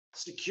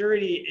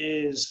security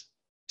is,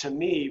 to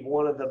me,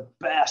 one of the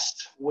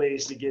best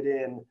ways to get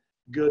in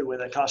good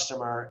with a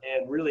customer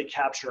and really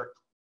capture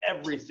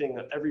everything,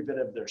 every bit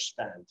of their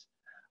spend.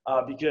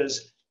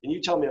 Because, and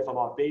you tell me if I'm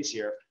off base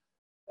here,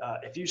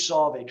 if you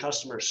solve a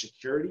customer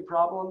security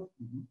problem,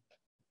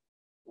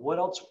 what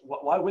else,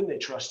 why wouldn't they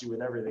trust you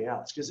with everything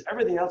else? Because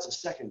everything else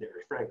is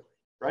secondary, frankly,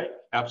 right?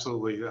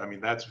 Absolutely. I mean,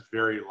 that's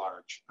very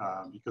large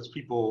because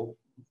people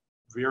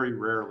very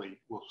rarely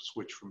will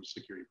switch from a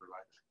security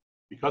provider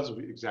because of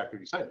exactly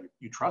what you said.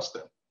 You trust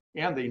them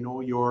and they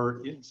know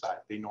your inside,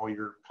 they know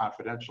your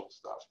confidential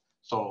stuff.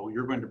 So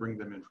you're going to bring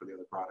them in for the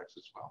other products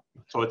as well.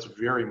 So it's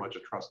very much a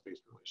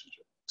trust-based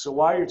relationship. So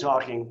while you're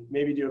talking,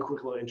 maybe do a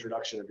quick little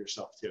introduction of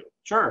yourself too.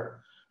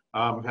 Sure.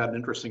 I've had an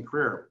interesting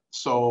career.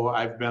 So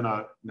I've been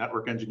a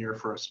network engineer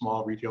for a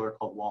small retailer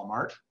called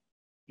Walmart.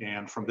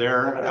 And from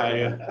there,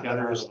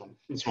 there's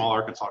a small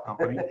Arkansas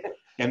company.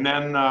 And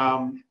then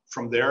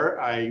from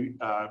there, I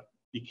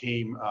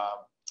became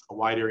a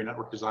wide area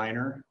network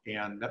designer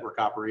and network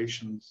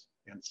operations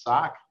and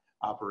SOC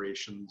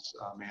operations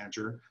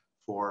manager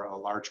for a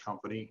large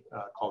company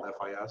called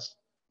FIS.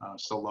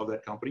 Still love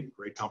that company,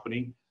 great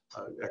company,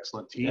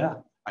 excellent team. Yeah.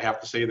 I have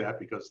to say that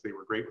because they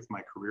were great with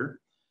my career.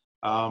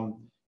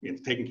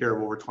 Taking care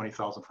of over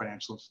 20,000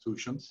 financial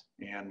institutions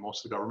and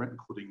most of the government,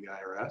 including the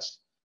IRS.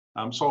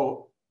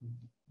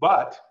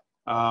 But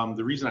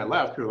the reason I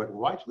left, people were like,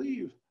 well, why'd you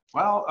leave?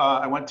 Well,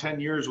 I went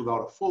 10 years without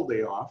a full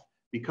day off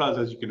because,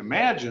 as you can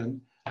imagine,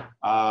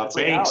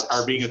 banks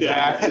are being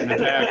attacked and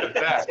attacked and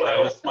attacked. I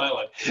was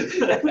smiling.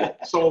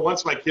 So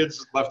once my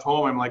kids left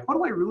home, I'm like, what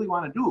do I really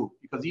want to do?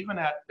 Because even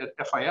at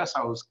FIS,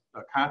 I was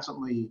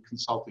constantly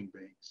consulting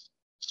banks,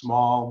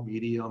 small,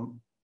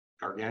 medium,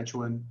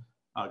 gargantuan,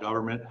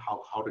 government,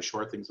 how to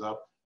shore things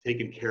up,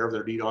 taking care of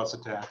their DDoS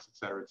attacks, et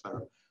cetera, et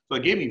cetera. So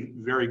it gave me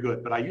very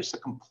good, but I used to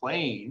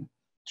complain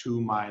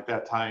to my, at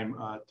that time,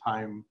 a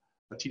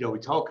TW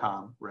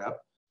Telecom rep,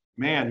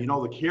 man, you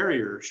know, the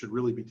carrier should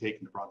really be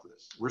taking the brunt of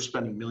this. We're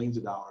spending millions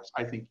of dollars.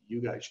 I think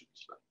you guys should be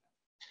spending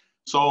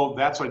that. So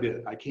that's what I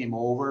did. I came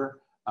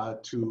over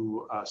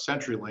to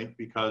CenturyLink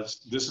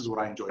because this is what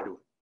I enjoy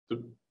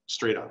doing,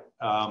 straight up.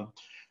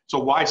 So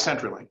why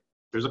CenturyLink?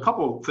 There's a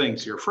couple of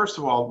things here. First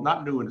of all,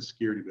 not new in the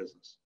security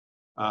business.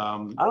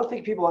 I don't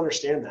think people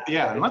understand that.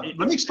 Yeah, let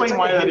me explain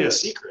why that is.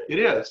 Secret. It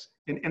is,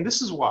 and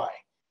this is why.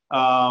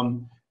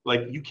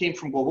 Like you came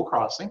from Global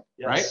Crossing,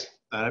 yes.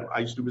 Right? I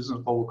used to do business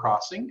with Global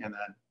Crossing and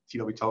then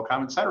TW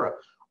Telecom, et cetera.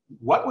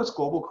 What was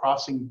Global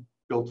Crossing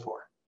built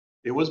for?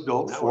 It was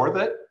built for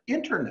the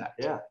internet,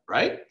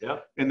 right? Yeah.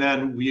 And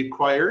then we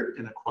acquired.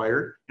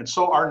 And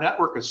so our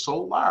network is so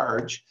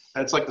large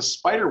that it's like the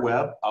spider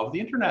web of the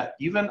internet.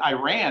 Even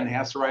Iran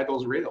has to ride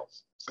those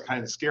rails. It's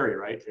kind of scary,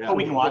 right? Yeah. But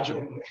we can watch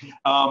them.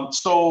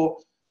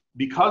 So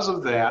because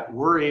of that,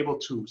 we're able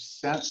to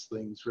sense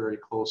things very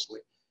closely.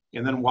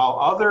 And then while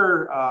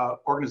other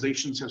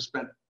organizations have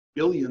spent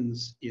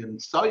billions in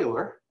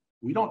cellular,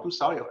 we don't do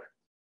cellular.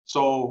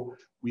 So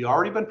we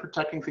already been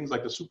protecting things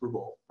like the Super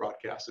Bowl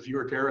broadcast. If you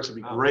were a terrorist,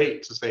 it'd be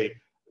great to say,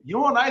 you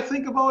know what I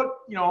think about,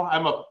 you know,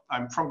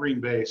 I'm from Green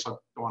Bay, so I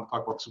don't want to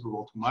talk about the Super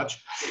Bowl too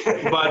much.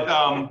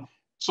 But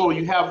so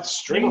you have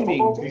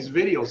streaming these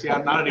videos. Yeah,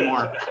 not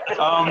anymore.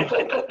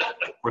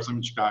 Of course, I'm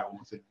in Chicago.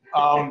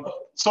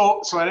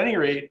 So at any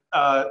rate,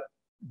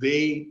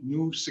 they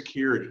knew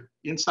security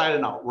inside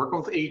and out, working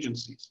with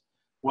agencies.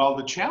 Well,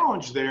 the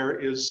challenge there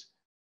is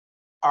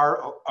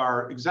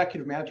our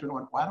executive management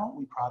went, why don't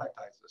we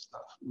productize this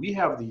stuff? We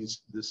have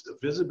this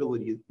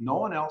visibility no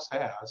one else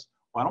has.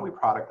 Why don't we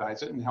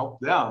productize it and help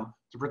them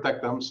to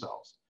protect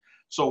themselves?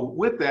 So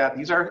with that,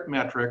 these are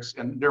metrics,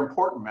 and they're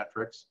important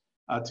metrics.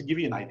 To give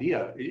you an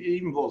idea, it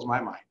even blows my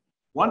mind.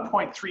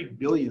 1.3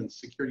 billion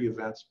security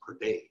events per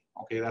day.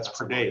 Okay, that's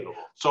per day.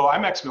 So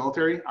I'm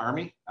ex-military,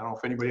 Army. I don't know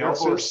if anybody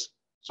else is.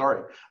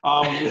 Sorry.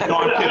 No, I'm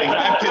kidding.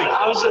 I'm kidding.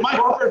 I was a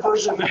corporate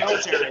version of the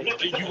military.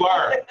 You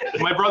are.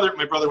 My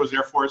brother was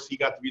Air Force. He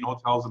got to be in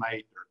hotels and I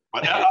ate there.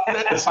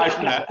 But aside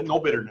from that, no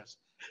bitterness.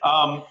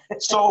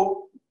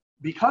 So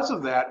because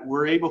of that,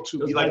 we're able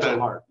to be like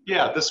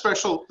the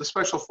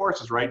special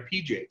forces, right?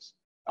 PJs.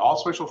 All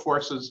special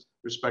forces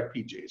respect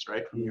PJs,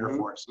 right? From the Air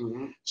Force.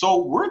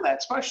 So we're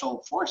that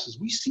special forces.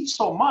 We see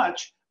so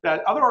much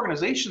that other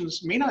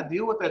organizations may not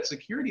deal with that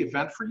security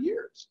event for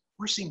years.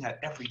 We're seeing that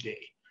every day.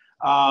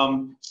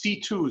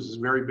 C2s is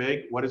very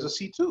big. What is a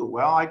C2?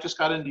 Well, I just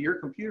got into your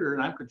computer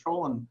and I'm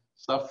controlling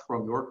stuff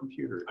from your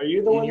computer. Are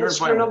you the one that's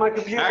screwing up my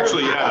computer?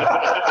 Actually,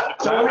 yeah.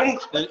 Tony?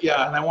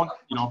 Yeah, and I won't,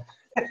 you know,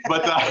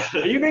 but.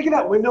 Are you making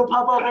that window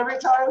pop up every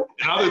time?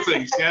 And other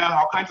things, yeah,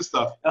 all kinds of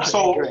stuff.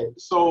 Okay,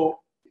 so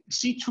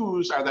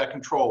C2s are that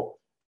control.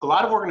 A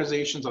lot of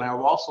organizations, and I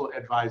have also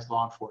advised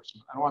law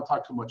enforcement. I don't want to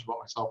talk too much about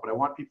myself, but I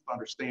want people to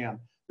understand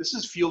this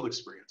is field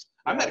experience.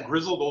 I'm that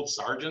grizzled old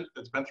sergeant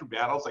that's been through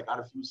battles. I got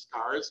a few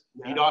scars,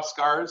 DDoS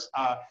scars.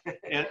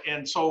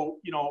 And so,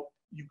 you know,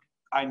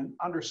 I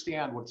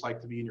understand what it's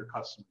like to be in your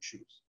customer's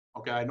shoes.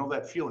 Okay, I know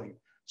that feeling.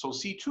 So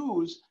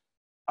C2s,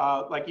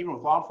 like even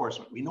with law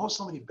enforcement, we know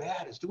somebody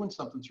bad is doing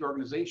something to your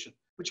organization,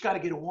 but you got to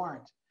get a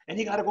warrant. And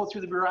you got to go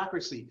through the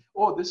bureaucracy.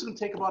 Oh, this is going to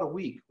take about a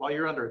week while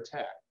you're under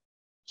attack.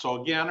 So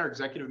again, our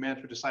executive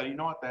manager decided, you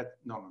know what,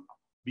 no.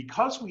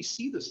 Because we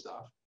see this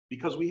stuff,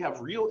 because we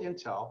have real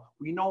intel,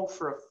 we know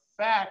for a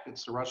fact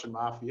it's the Russian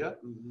mafia.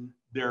 Mm-hmm.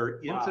 They're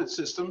into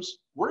systems.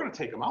 We're going to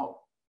take them out.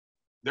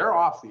 They're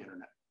off the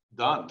internet.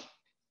 Done.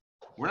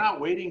 We're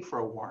not waiting for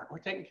a warrant. We're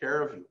taking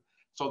care of you.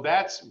 So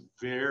that's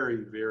very,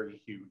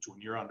 very huge when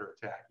you're under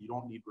attack. You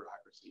don't need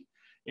bureaucracy.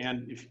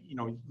 And if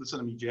you listen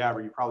to me jabber,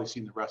 you've probably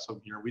seen the rest of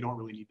them here. We don't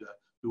really need to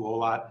do a whole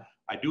lot.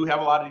 I do have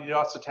a lot of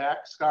DDoS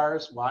attack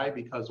scars. Why?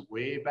 Because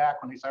way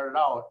back when they started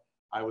out,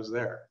 I was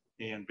there,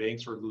 and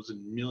banks were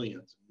losing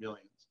millions and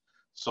millions.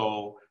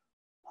 So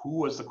who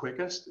was the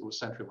quickest? It was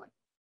CenturyLink.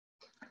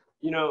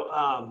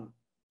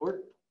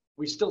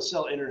 We still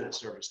sell internet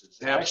services.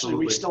 Absolutely. Actually,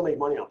 we still make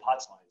money on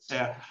POTS lines.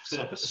 Yeah,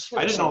 So,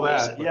 I didn't know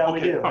that. Yeah, okay. we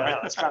do. Right.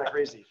 That's kind of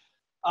crazy.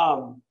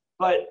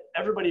 But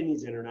everybody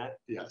needs internet.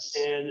 Yes.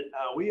 And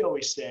we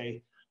always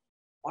say,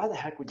 why the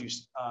heck would you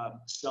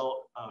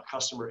sell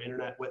customer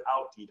internet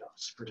without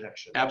DDoS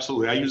protection?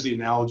 Absolutely. I use the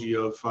analogy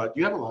of, do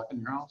you have a lock in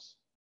your house?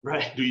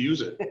 Right. Do you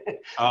use it?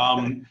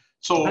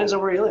 So depends on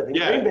where you live. In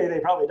Green Bay,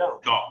 they probably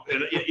don't. No,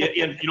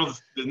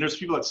 and there's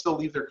people that still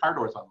leave their car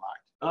doors unlocked.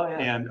 Oh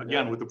yeah. And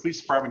again, with the police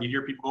department, you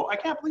hear people go, "I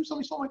can't believe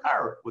somebody stole my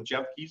car." Well, do you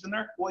have the keys in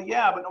there? Well,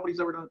 yeah, but nobody's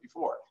ever done it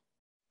before.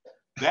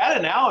 That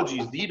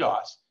analogy is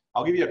DDoS.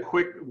 I'll give you a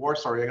quick war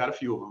story. I got a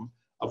few of them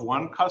of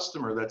one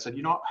customer that said,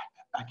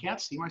 I can't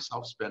see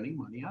myself spending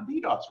money on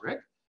DDoS, Rick.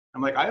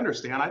 I'm like, I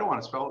understand. I don't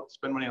want to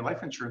spend money on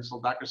life insurance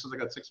until the doctor says I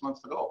got 6 months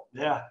to go.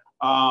 Yeah.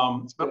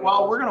 But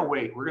we're gonna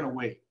wait. We're gonna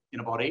wait. In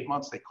about 8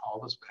 months, they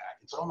called us back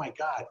and said, "Oh my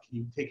God, can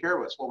you take care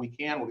of us?" Well, we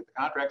can. We'll get the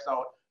contracts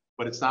out,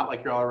 but it's not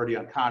like you're already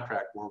on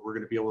contract where we're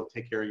going to be able to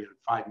take care of you in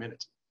 5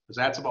 minutes, because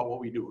that's about what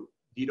we do.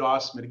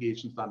 DDoS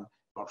mitigation's done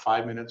about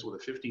 5 minutes with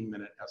a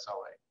 15-minute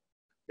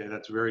SLA. Okay,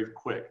 that's very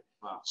quick.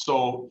 Wow.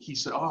 So he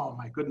said, "Oh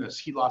my goodness,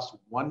 he lost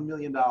 $1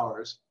 million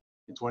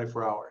in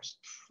 24 hours,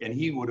 and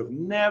he would have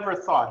never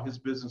thought his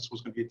business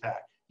was going to be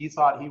attacked. He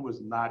thought he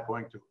was not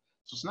going to."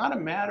 So it's not a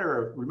matter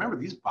of, remember,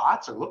 these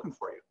bots are looking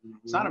for you. Mm-hmm.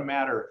 It's not a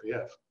matter of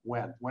if,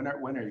 when are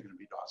you going to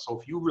be DOS? So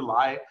if you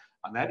rely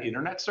on that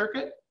internet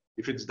circuit,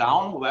 if it's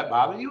down, will that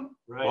bother you?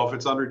 Right. Well, if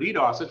it's under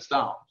DDoS, it's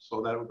down.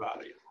 So that would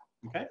bother you.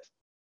 Okay.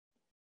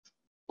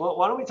 Well,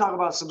 why don't we talk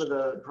about some of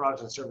the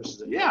products and services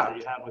that you have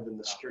within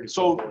the security?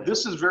 So portfolio?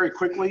 this is very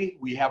quickly,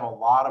 we have a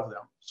lot of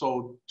them.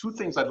 So two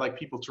things I'd like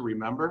people to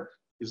remember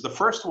is the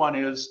first one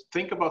is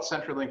think about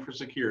CenturyLink for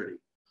security.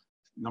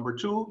 Number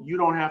two, you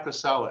don't have to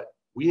sell it.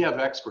 We have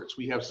experts,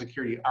 we have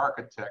security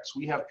architects,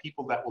 we have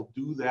people that will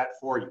do that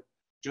for you.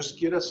 Just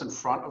get us in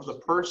front of the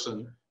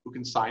person who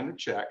can sign the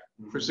check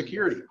for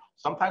security.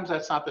 Sometimes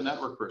that's not the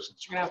network person.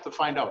 So you're gonna have to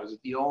find out, is it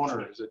the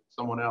owner, is it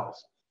someone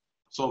else?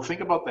 So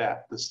think about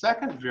that. The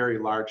second very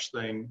large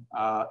thing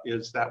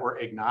is that we're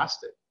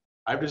agnostic.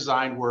 I've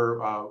designed, we're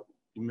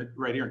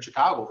right here in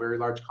Chicago, a very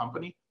large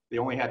company. They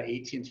only had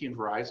AT&T and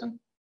Verizon.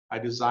 I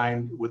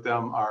designed with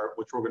them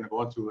which we're gonna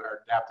go into, our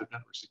adaptive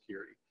network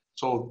security.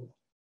 So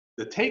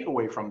the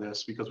takeaway from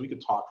this, because we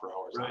could talk for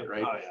hours,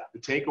 right? Oh, yeah. The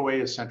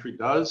takeaway is Sentry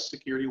does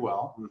security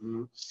well,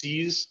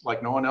 sees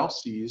like no one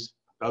else sees,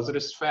 does it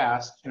as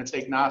fast, and it's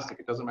agnostic.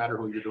 It doesn't matter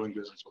who you're doing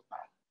business with now.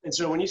 And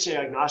so when you say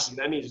agnostic,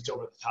 that means it's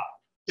over the top.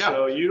 Yeah.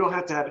 So you don't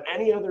have to have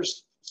any other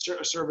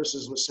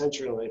services with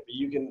CenturyLink, but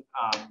you can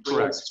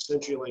bring in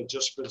CenturyLink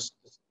just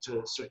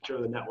to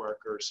secure the network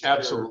or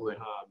secure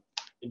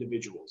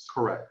individuals.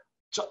 Correct.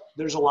 So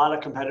there's a lot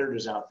of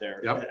competitors out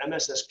there. Yep. The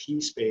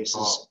MSSP space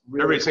is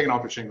really, everybody's taking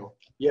off the shingle.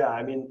 Yeah,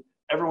 I mean,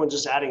 everyone's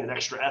just adding an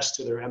extra S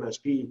to their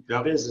MSP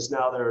business.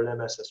 Now they're an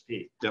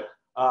MSSP. Yep.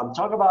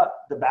 Talk about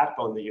the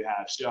backbone that you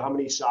have. So how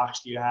many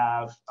SOCs do you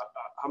have?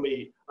 How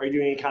many, are you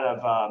doing any kind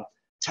of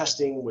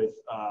testing with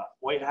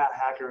white hat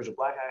hackers or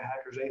black hat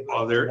hackers? Anything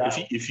Well,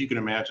 like if you can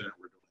imagine it,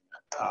 we're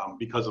doing that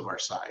because of our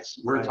size.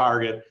 We're a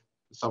target.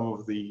 Some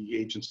of the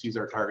agencies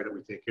are a target that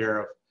we take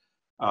care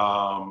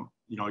of.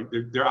 You know,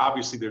 there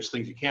obviously there's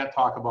things you can't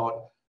talk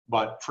about,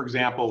 but for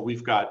example,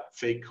 we've got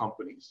fake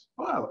companies.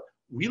 Well,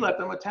 we let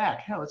them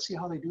attack. Yeah, let's see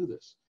how they do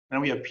this.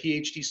 And we have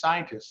PhD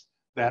scientists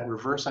that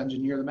reverse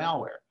engineer the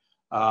malware.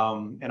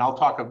 And I'll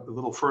talk a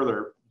little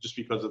further just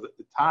because of the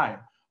time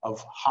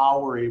of how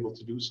we're able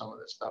to do some of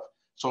this stuff.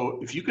 So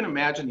if you can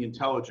imagine the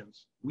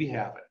intelligence, we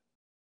have it.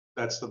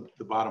 That's the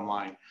bottom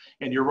line.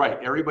 And you're right,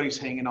 everybody's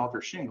hanging out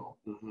their shingle.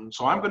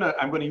 So I'm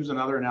gonna use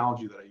another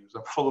analogy that I use.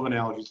 I'm full of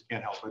analogies, I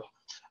can't help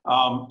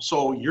it.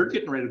 So you're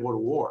getting ready to go to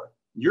war.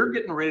 You're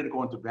getting ready to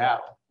go into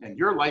battle, and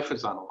your life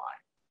is on the line.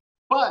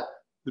 But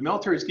the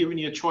military's giving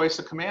you a choice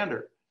of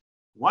commander.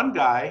 One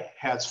guy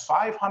has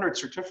 500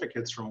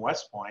 certificates from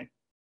West Point.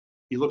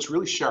 He looks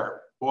really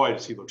sharp. Boy,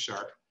 does he look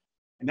sharp.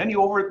 And then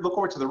you look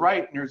over to the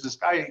right, and there's this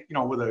guy, you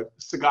know, with a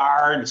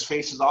cigar, and his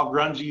face is all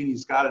grungy, and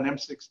he's got an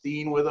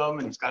M16 with him,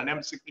 and he's got an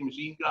M60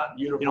 machine gun.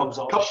 Uniforms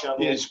all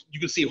disheveled. You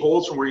can see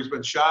holes from where he's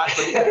been shot,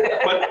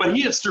 but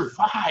he has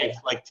survived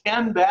like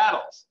 10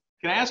 battles.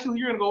 Can I ask you who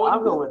you're going to go with?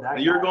 I'm going with that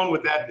guy. You're going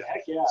with that guy.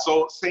 Heck yeah.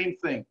 So same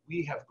thing.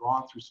 We have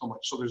gone through so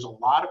much. So there's a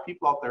lot of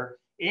people out there,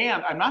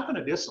 And I'm not going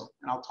to diss them,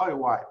 and I'll tell you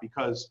why.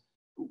 Because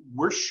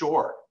we're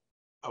short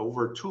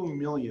over 2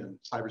 million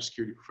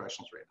cybersecurity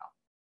professionals right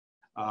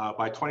now.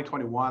 By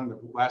 2021, the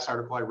last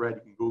article I read,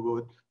 you can Google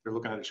it, they're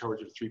looking at a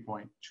shortage of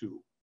 3.2.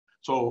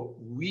 So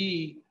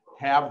we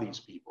have these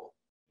people,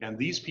 and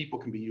these people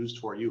can be used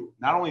for you.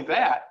 Not only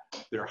that,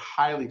 they're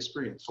highly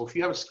experienced. So if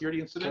you have a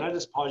security incident— Can I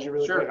just pause you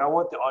really Sure. quick? I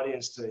want the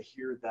audience to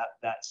hear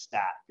that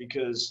stat,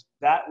 because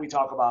that we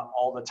talk about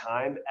all the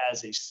time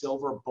as a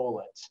silver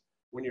bullet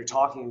when you're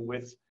talking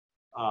with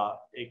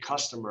a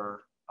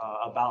customer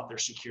about their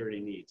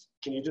security needs.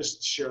 Can you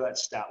just share that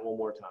stat one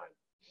more time?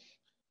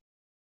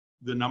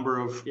 the number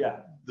of—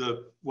 Yeah.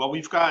 Well,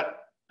 we've got—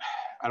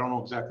 I don't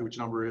know exactly which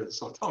number it is,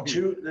 so tell me.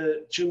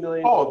 The 2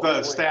 million. Oh,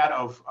 the stat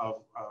of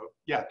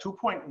yeah,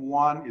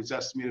 2.1 is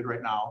estimated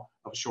right now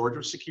of shortage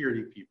of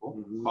security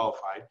people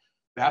qualified.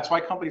 That's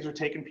why companies are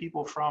taking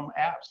people from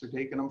apps. They're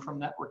taking them from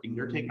networking.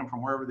 They're taking them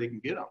from wherever they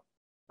can get them,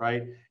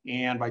 right?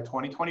 And by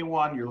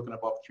 2021, you're looking at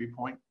about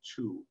 3.2.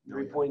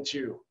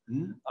 3.2.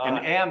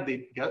 And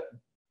they get—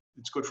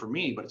 it's good for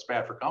me, but it's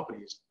bad for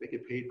companies. They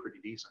get paid pretty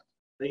decent.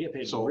 They get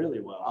paid really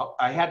well.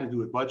 I had to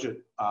do a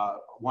budget.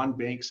 One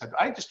bank said,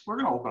 we're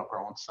going to open up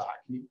our own stock.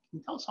 Can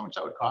you tell us how much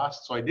that would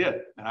cost? So I did,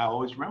 and I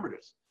always remember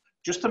this.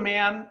 Just a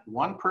man,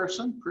 one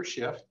person per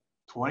shift,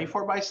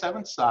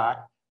 24/7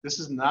 stock. This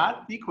is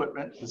not the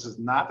equipment. This is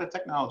not the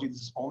technology.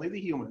 This is only the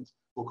humans.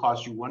 Will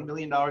cost you $1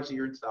 million a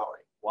year in salary.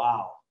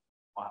 Wow.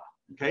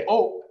 Okay.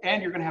 Oh,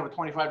 and you're going to have a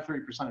 25 to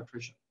 30%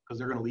 attrition because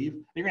they're going to leave.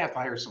 You're going to have to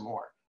hire some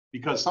more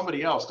because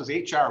somebody else, because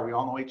HR, we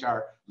all know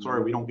HR,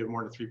 sorry, we don't give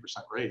more than 3%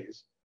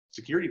 raise.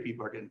 Security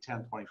people are getting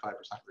 10, 25%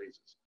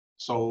 raises.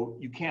 So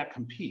you can't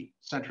compete.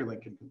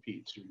 CenturyLink can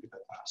compete, so you get that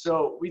top.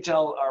 So we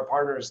tell our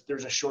partners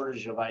there's a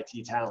shortage of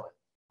IT talent.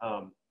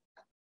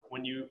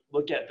 When you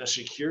look at the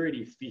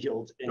security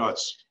field,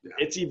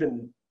 it's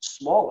even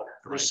smaller.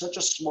 Right. There's such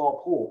a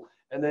small pool.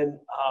 And then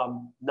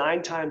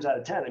 9 times out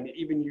of 10, I mean,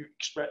 even you're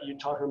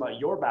talking about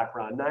your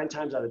background, 9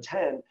 times out of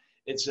 10,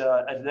 it's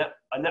a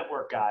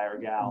network guy or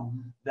gal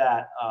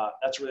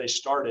that's where they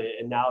started,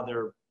 and now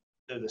they're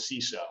the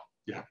CISO.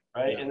 Yeah.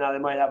 Right. Yeah. And now they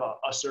might have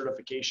a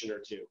certification or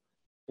two.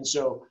 And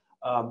so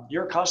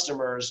your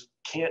customers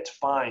can't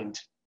find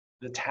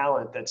the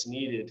talent that's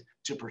needed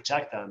to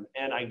protect them.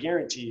 And I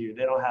guarantee you,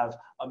 they don't have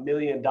 $1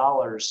 million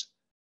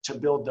to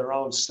build their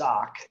own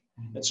stock.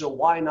 And so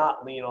why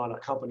not lean on a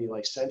company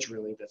like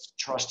CenturyLink that's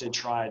trusted,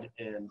 tried,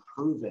 and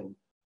proven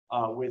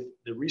with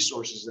the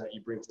resources that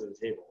you bring to the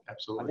table?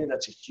 Absolutely. I think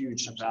that's a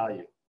huge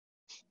value.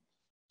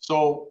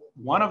 So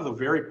one of the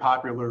very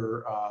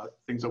popular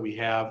things that we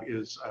have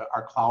is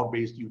our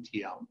cloud-based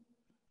UTM.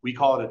 We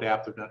call it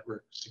adaptive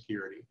network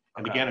security.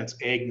 And again, it's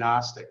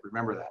agnostic.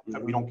 Remember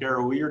that. We don't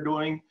care who you're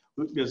doing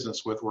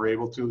business with. We're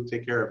able to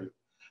take care of you.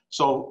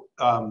 So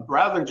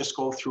rather than just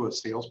go through a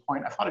sales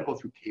point, I thought I'd go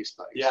through case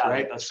studies. Yeah,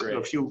 right? That's great.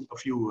 A few.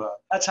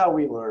 That's how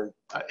we learn.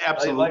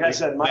 Absolutely. Like I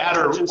said, my that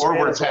or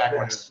we're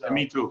attacking. So. And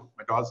me too.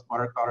 My daughter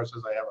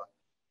says I have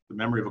the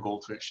memory of a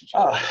goldfish.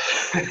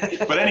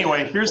 But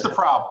anyway, here's the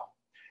problem.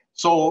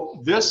 So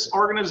this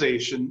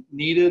organization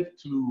needed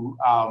to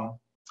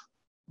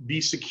be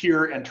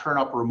secure and turn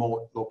up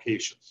remote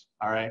locations.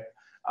 All right.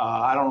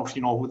 I don't know if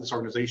you know who this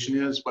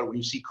organization is, but when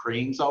you see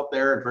cranes out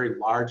there and very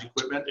large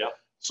equipment,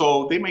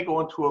 so they may go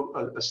into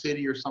a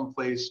city or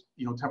someplace,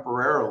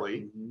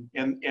 temporarily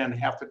and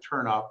have to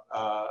turn up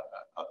a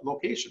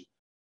location.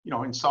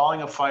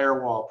 Installing a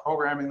firewall,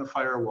 programming the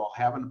firewall,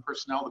 having the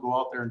personnel to go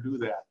out there and do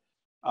that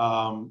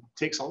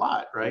takes a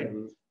lot, right?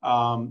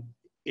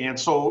 And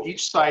so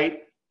each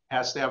site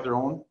has to have their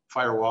own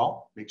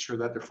firewall, make sure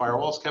that their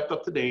firewall is kept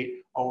up to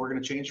date. Oh, we're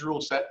going to change the rule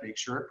set, make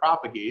sure it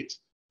propagates.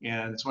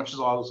 And as much as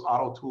all those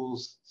auto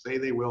tools say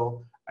they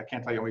will, I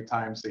can't tell you how many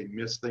times they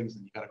miss things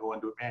and you got to go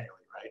and do it manually,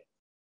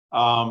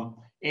 right?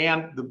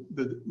 And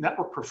the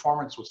network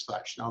performance was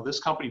such. Now, this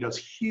company does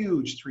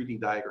huge 3D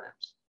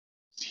diagrams.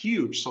 It's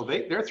huge. So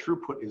their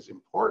throughput is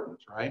important,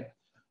 right?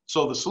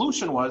 So the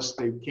solution was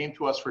they came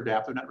to us for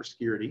adaptive network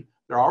security.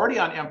 They're already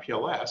on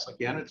MPLS.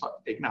 Again, it's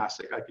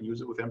agnostic. I can use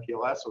it with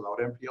MPLS, without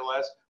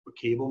MPLS, with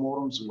cable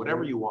modems,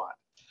 whatever you want.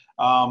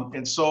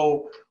 And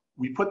so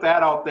we put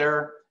that out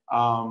there,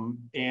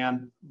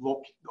 and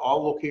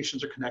all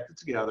locations are connected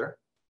together.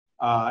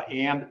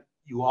 And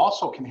you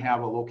also can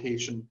have a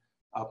location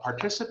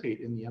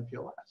participate in the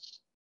MPLS.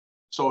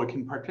 So it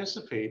can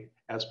participate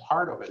as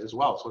part of it as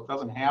well. So it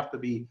doesn't have to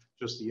be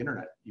just the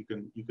internet. You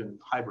can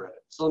hybrid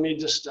it. So let me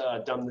just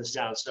dumb this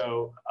down.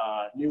 So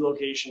new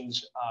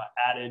locations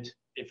added,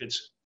 if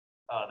it's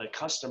the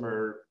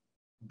customer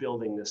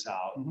building this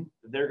out,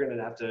 they're going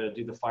to have to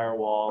do the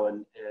firewall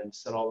and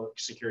set all the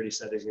security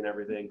settings and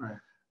everything. Right.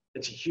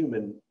 It's a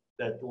human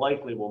that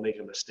likely will make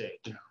a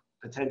mistake,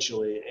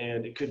 potentially,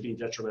 and it could be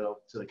detrimental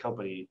to the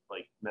company,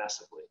 like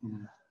massively.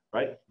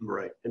 Right?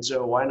 Right. And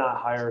so why not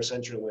hire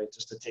CenturyLink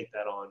just to take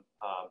that on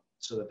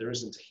so that there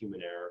isn't a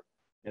human error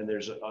and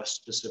there's a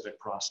specific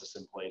process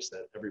in place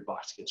that every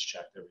box gets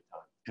checked every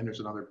time. And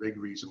there's another big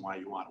reason why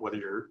you want, whether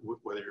you're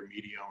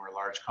medium or a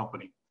large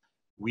company,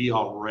 we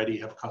already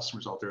have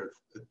customers out there.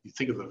 You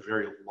think of the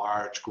very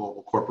large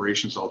global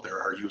corporations out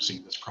there are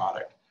using this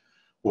product.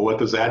 Well, what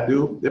does that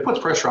do? It puts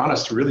pressure on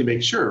us to really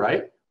make sure,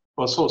 right?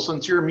 Well, so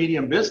since you're a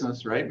medium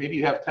business, right, maybe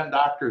you have 10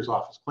 doctors'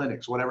 office,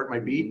 clinics, whatever it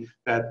might be,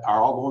 that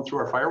are all going through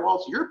our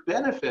firewalls, you're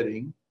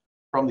benefiting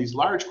from these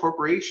large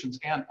corporations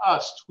and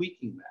us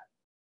tweaking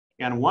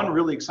that. And one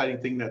really exciting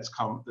thing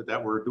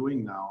that we're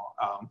doing now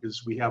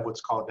is we have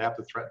what's called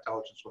adaptive threat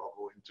intelligence, what I'll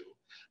go into.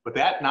 But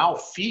that now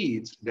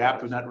feeds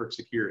adaptive network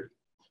security.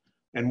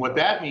 And what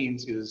that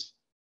means is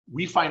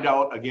we find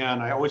out,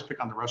 again, I always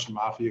pick on the Russian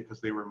mafia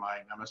because they were my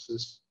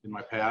nemesis in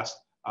my past.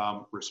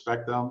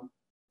 Respect them.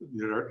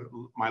 They're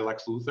my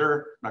Lex Luthor.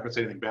 I'm not going to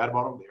say anything bad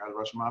about them. They are the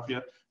Russian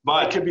mafia. But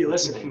I could be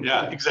listening.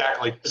 Yeah,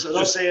 exactly. So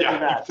don't say anything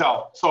bad.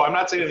 Tell. So I'm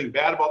not saying anything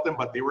bad about them,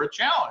 but they were a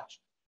challenge.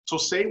 So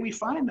say we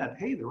find that,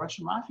 hey, the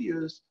Russian mafia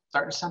is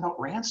starting to send out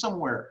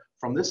ransomware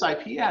from this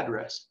IP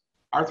address.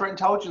 Our threat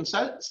intelligence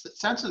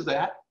senses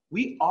that.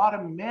 We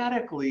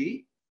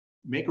automatically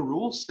make a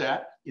rule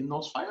set in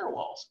those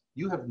firewalls.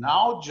 You have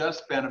now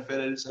just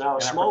benefited. So now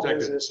a small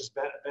business is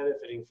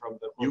benefiting from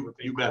the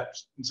you bet.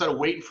 Instead of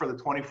waiting for the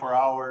 24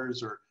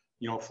 hours or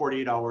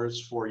 48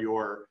 hours for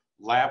your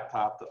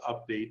laptop to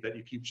update that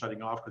you keep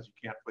shutting off because you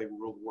can't play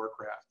World of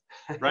Warcraft,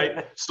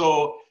 right?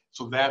 so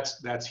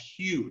that's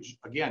huge.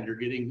 Again, you're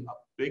getting a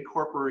big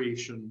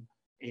corporation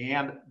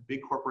and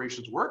big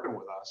corporations working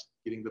with us,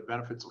 getting the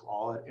benefits of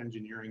all that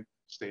engineering,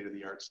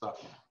 state-of-the-art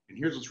stuff. And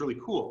here's what's really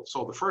cool.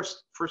 So the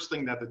first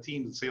thing that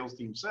the sales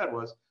team said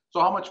was,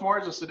 so how much more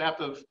is this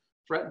adaptive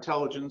threat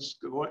intelligence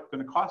going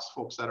to cost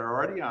folks that are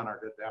already on our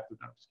adaptive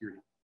network security?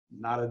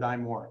 Not a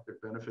dime more. They're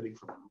benefiting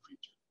from a new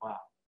feature. Wow.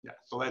 Yeah,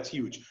 so that's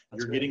huge.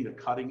 You're getting the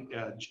cutting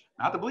edge,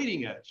 not the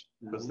bleeding edge,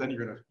 because then you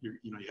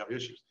have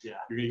issues. Yeah.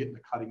 You're going to get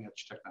the cutting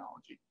edge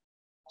technology.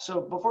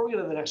 So before we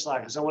get to the next slide,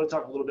 because I want to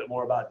talk a little bit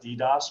more about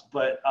DDoS,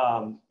 but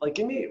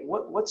give me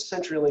what's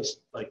CenturyLink's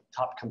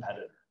top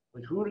competitor?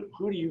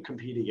 Who do you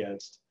compete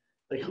against?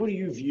 Who do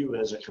you view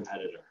as a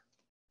competitor?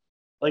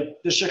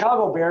 The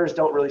Chicago Bears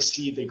don't really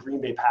see the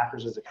Green Bay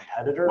Packers as a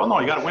competitor. Well, no,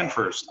 you got to win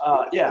first.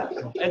 Yeah,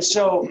 and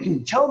so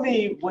tell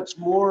me what's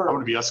more. I'm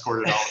going to be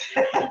escorted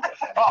out.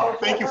 Oh,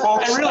 thank you,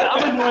 folks. And really,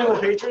 I'm a New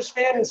England Patriots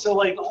fan, and so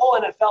the whole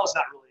NFL is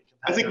not really a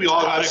competitor. I think we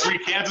all got to agree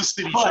Kansas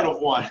City should have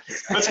won.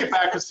 Let's get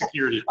back to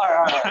security. All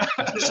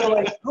right.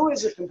 So who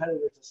is a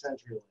competitor to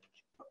CenturyLink?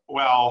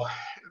 Well,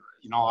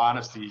 in all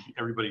honesty,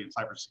 everybody in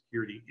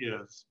cybersecurity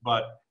is,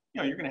 but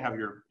you're going to have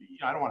your,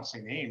 I don't want to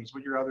say names,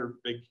 but your other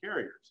big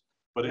carriers.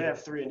 But they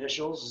have 3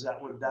 initials.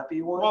 Would that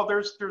be one? Well,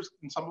 there's,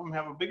 and some of them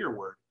have a bigger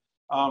word.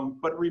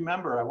 But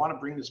remember, I want to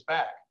bring this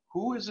back.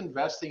 Who is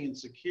investing in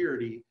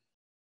security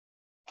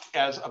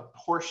as a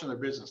portion of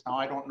their business? Now,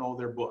 I don't know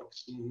their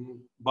books,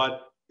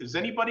 but is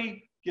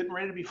anybody getting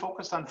ready to be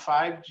focused on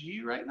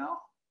 5G right now?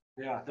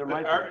 Yeah, there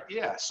might be.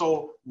 Yeah,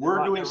 so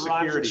we're doing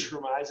security.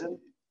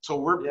 So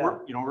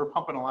we're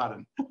pumping a lot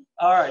in.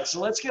 All right,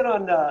 so let's get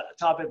on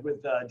topic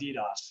with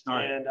DDoS. All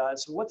right. And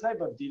so what type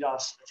of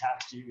DDoS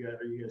attacks are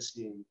you guys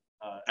seeing?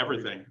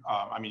 Everything.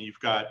 I mean, you've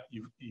got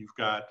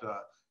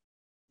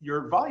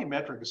your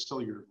volumetric is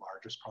still your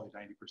largest, probably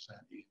 90%,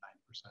 80,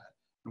 90%.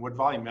 And what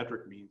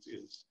volumetric means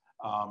is,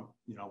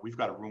 we've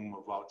got a room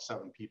of about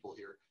 7 people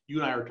here.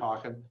 You and I are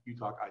talking. You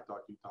talk, I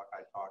talk. You talk,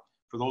 I talk.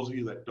 For those of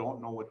you that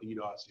don't know what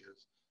DDoS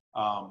is,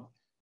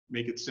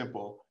 make it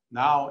simple.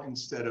 Now,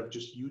 instead of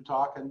just you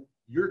talking,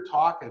 you're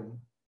talking,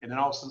 and then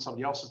all of a sudden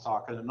somebody else is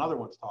talking, another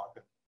one's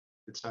talking,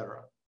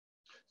 etc.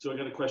 So I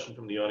got a question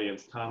from the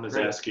audience. Tom is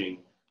asking,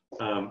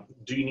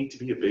 do you need to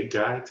be a big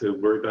guy to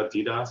worry about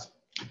DDoS?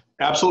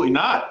 Absolutely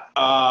not.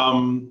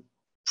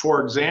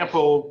 For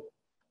example,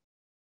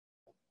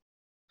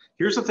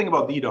 here's the thing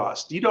about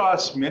DDoS.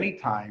 DDoS many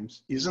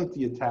times isn't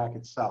the attack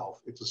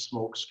itself, it's a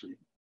smoke screen.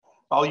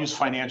 I'll use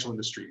financial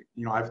industry.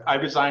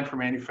 I've designed for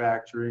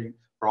manufacturing,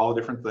 for all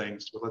the different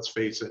things, but let's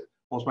face it,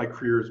 most of my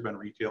career has been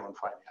retail and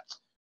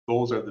finance.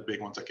 Those are the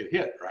big ones that get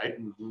hit, right?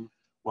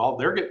 Well,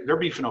 they're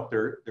beefing up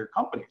their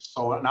companies.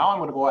 So now I'm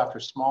going to go after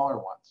smaller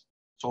ones.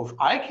 So if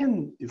I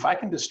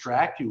can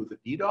distract you with a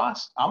DDoS,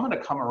 I'm going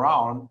to come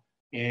around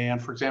and,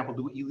 for example,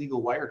 do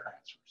illegal wire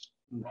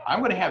transfers. I'm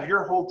going to have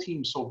your whole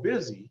team so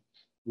busy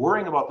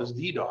worrying about this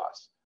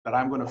DDoS that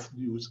I'm going to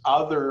use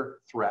other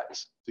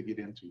threats to get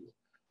into you.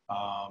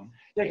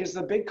 Yeah, because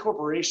the big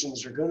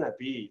corporations are going to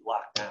be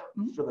locked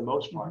down for the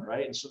most part,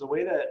 right? And so the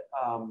way that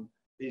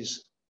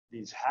these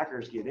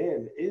hackers get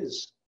in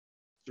is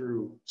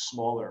through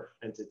smaller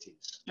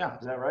entities. Yeah,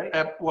 is that right?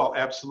 Well,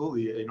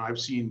 absolutely. I've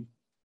seen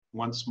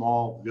one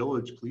small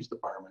village police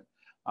department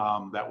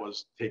that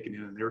was taken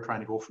in, and they were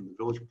trying to go from the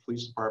village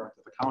police department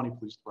to the county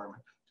police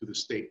department to the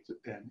state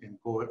and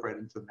go right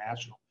into the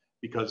national.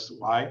 Because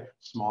why?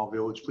 Small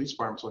village police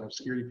departments don't have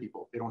security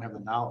people. They don't have the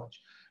knowledge.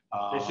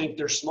 They think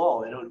they're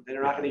small.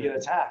 They're not going to get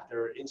attacked.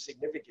 They're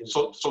insignificant.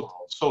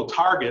 So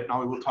Target.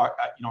 Now we will talk.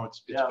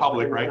 It's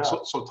public, right?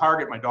 So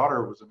Target. My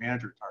daughter was a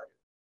manager at Target,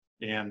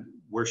 And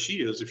where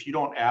she is, if you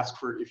don't ask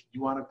for, if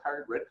you want a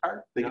red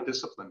card, they get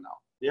disciplined now.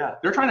 Yeah.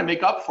 They're trying to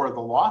make up for the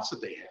loss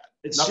that they had.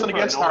 It's Nothing super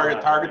against annoying,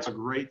 Target. Target's a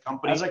great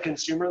company. As a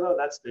consumer, though,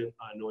 that's the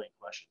annoying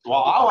question.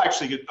 Well, I'll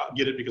actually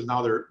get it because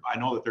now I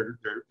know that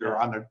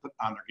they're on their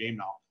game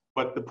now.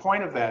 But the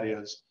point of that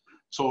is,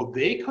 so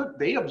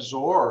they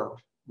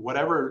absorbed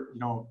whatever,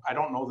 I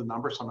don't know the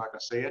number, so I'm not going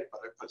to say it,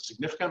 but a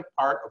significant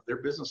part of their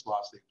business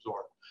loss they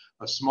absorbed.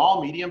 A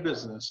small, medium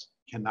business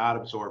cannot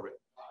absorb it.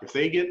 If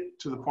they get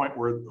to the point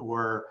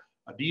where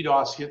a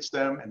DDoS hits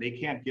them and they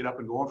can't get up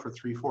and going for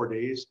 3-4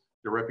 days,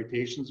 their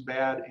reputation's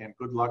bad, and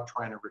good luck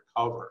trying to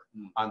recover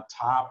on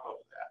top of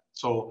that.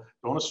 So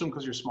don't assume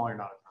because you're small, you're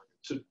not a target.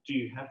 So do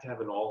you have to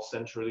have an all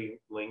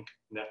CenturyLink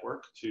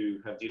network to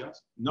have DDoS?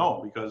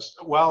 No, because,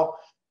 well,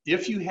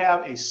 if you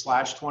have a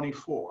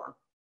 /24,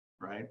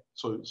 right?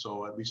 So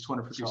at least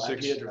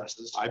 256 IP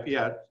addresses. IP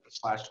at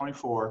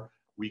 /24,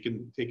 we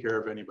can take care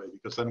of anybody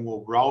because then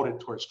we'll route it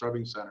towards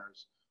scrubbing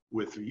centers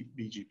with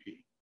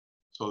BGP.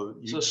 So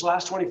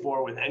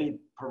 /24 with any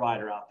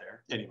provider out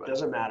there. Anybody.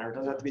 Doesn't matter. It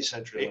doesn't have to be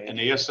CenturyLink. An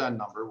ASN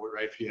number,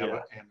 right? If you have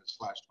and it's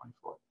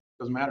 /24,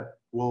 doesn't matter.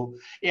 Well,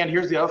 and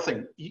here's the other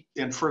thing.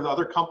 And for the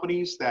other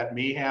companies that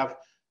may have,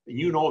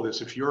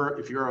 this, if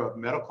you're a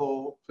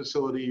medical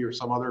facility or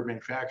some other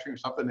manufacturing or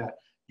something that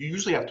you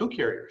usually have 2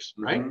 carriers,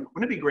 right?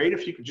 Wouldn't it be great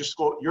if you could just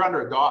go? You're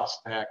under a DOS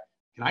attack.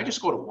 Can I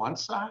just go to one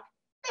SOC?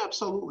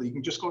 Absolutely. You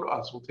can just go to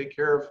us. We'll take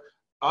care of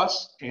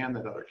us and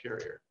that other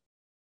carrier.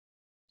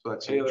 So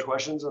that's Any other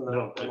questions on the?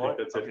 No, I think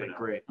that's it. Okay,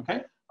 great.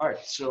 Okay. All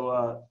right,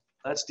 so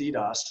that's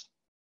DDoS.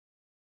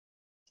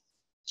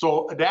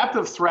 So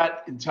adaptive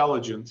threat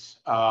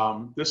intelligence,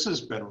 this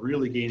has been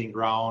really gaining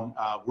ground.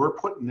 We're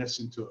putting this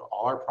into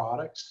all our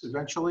products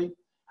eventually.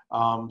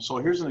 So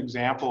here's an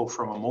example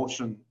from a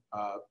motion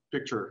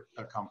picture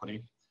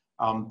company.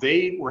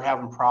 They were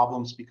having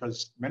problems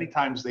because many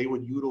times they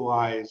would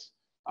utilize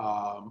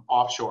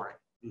offshoring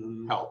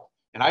help.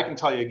 And I can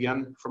tell you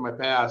again from my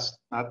past,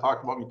 not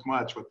talking about me too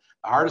much, but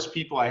the hardest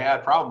people I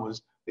had problem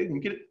was they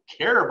didn't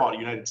care about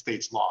United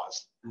States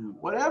laws.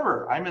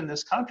 Whatever, I'm in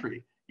this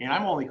country and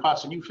I'm only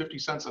costing you 50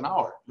 cents an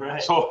hour.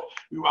 Right. So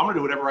I'm gonna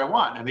do whatever I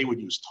want. And they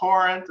would use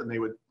torrent and they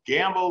would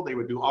gamble, they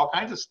would do all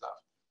kinds of stuff.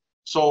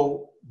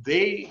 So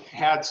they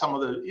had some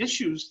of the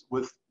issues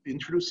with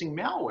introducing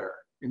malware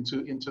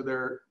into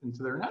their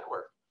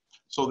network.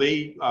 So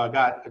they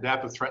got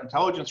adaptive threat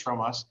intelligence from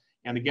us.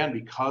 And again,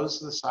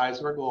 because of the size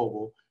of our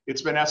global,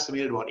 it's been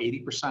estimated about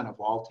 80% of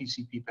all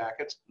TCP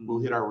packets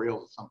will hit our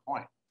rails at some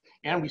point.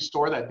 And we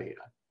store that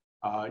data,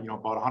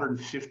 about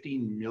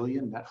 115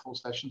 million NetFlow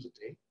sessions a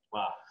day.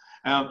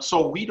 Wow.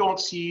 So we don't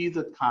see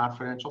the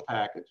confidential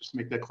packet, just to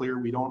make that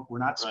clear, we're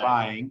not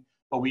spying,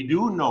 but we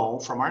do know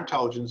from our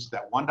intelligence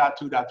that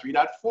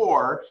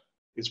 1.2.3.4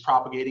 is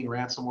propagating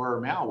ransomware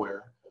or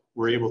malware.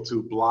 We're able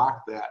to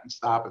block that and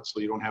stop it so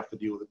you don't have to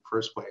deal with it in the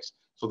first place.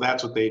 So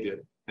that's what they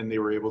did. And they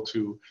were able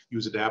to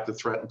use adaptive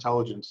threat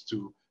intelligence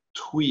to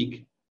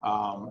tweak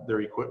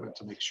their equipment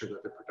to make sure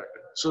that they're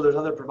protected. So there's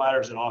other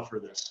providers that offer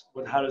this.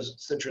 How does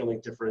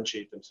CenturyLink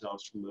differentiate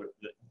themselves from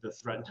the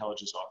threat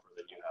intelligence offer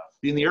that you have?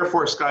 Being the Air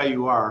Force guy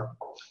you are,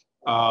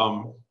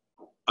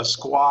 a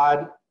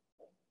squad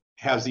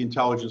has the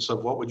intelligence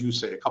of, what would you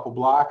say, a couple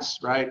blocks,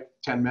 right?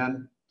 10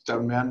 men,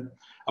 7 men.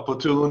 A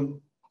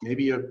platoon,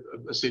 maybe a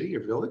city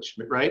or village,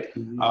 right?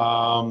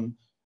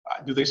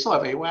 Do they still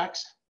have AWACS?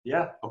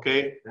 Yeah.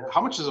 Okay. Yeah.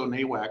 How much does an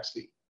AWACS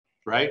see,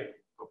 right?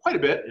 Quite a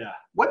bit. Yeah.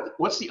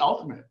 What's the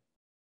ultimate?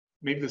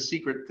 Maybe the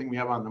secret thing we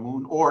have on the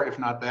moon, or if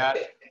not that,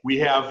 we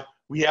have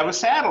a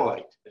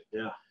satellite.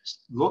 Yeah.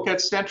 Look at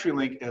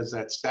CenturyLink as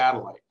that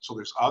satellite. So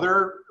there's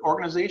other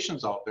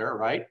organizations out there,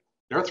 right?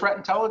 Their threat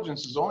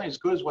intelligence is only as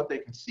good as what they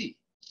can see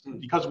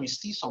because we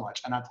see so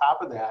much. And on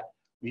top of that,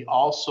 we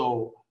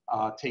also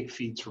take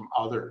feeds from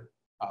other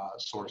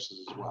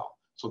sources as well.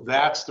 So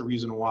that's the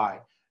reason why.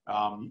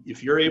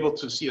 If you're able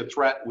to see a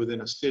threat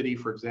within a city,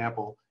 for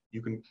example,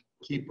 you can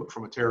keep it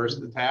from a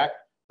terrorist attack.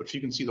 But if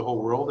you can see the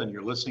whole world and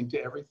you're listening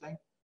to everything,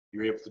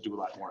 you're able to do a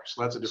lot more.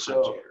 So that's a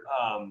differentiator.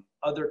 So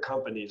other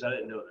companies, I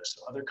didn't know this.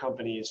 Other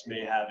companies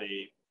may have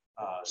a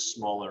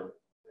smaller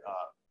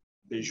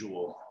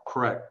visual.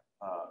 Correct.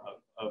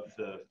 Of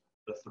the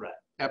threat.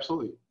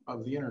 Absolutely,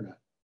 of the internet.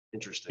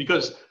 Interesting.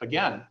 Because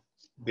again,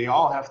 they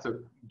all have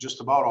to,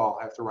 just about all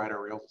have to ride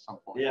our rails at some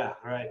point. Yeah,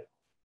 right.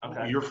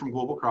 Okay. You're from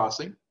Global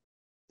Crossing.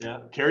 Yeah.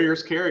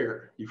 Carrier's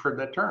carrier. You've heard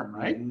that term,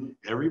 right?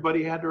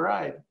 Everybody had to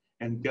ride.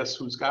 And guess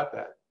who's got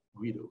that?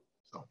 We do.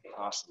 So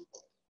awesome.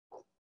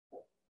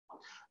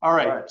 All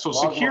right. So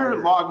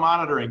secure log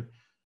monitoring.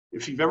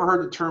 If you've ever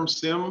heard the term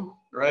SIM,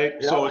 right?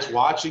 Yeah. So it's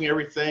watching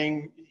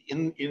everything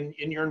in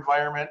your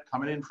environment,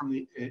 coming in from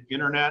the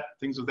internet,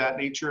 things of that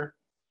nature.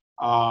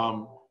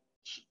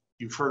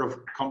 You've heard of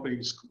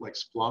companies like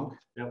Splunk,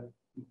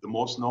 the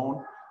most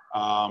known.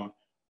 A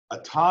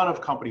ton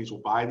of companies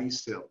will buy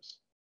these SIMs.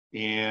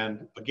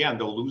 And again,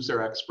 they'll lose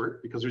their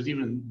expert because there's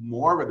even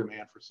more of a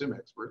demand for SIM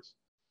experts.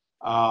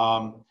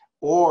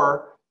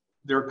 Or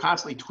they're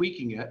constantly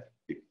tweaking it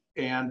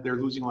and they're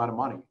losing a lot of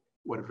money.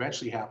 What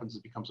eventually happens is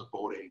it becomes a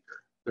boat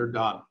anchor. They're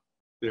done.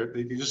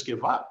 They just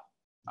give up.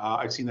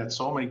 I've seen that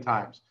so many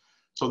times.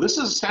 So this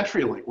is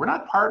CenturyLink. We're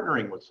not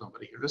partnering with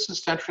somebody here. This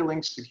is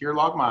CenturyLink Secure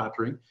Log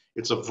Monitoring.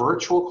 It's a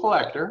virtual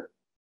collector,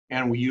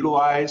 and we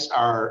utilize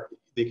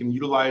they can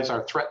utilize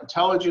our threat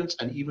intelligence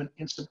and even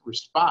instant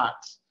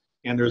response.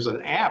 And there's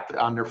an app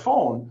on their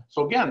phone.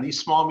 So again, these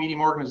small, medium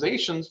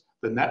organizations,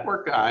 the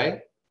network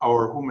guy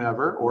or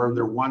whomever, or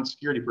their one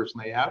security person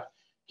they have,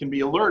 can be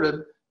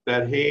alerted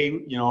that, hey,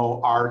 you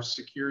know, our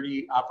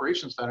security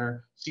operations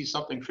center sees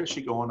something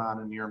fishy going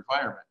on in your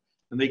environment.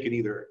 And they can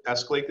either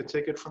escalate the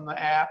ticket from the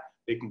app,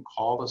 they can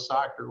call the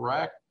SOC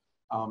direct.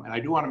 And I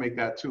do want to make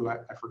that too, I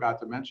forgot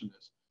to mention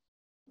this.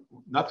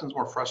 Nothing's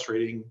more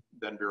frustrating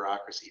than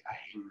bureaucracy. I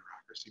hate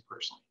bureaucracy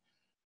personally.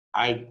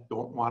 I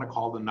don't want to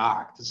call the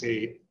NOC to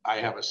say I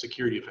have a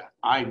security event.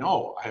 I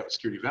know I have a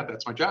security event,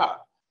 that's my job.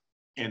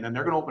 And then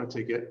they're going to open a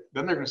ticket.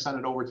 Then they're going to send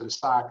it over to the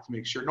SOC to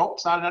make sure, nope,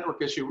 it's not a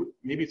network issue.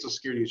 Maybe it's a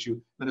security issue.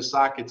 Then the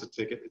SOC gets a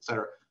ticket, et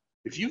cetera.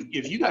 If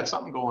you got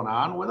something going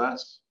on with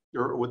us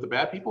or with the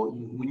bad people,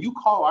 when you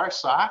call our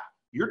SOC,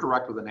 you're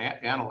direct with an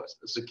analyst,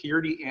 a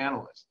security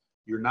analyst.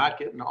 You're not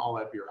getting all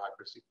that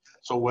bureaucracy.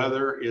 So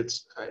whether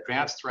it's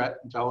advanced threat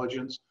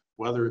intelligence,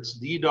 whether it's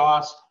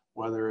DDoS,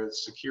 whether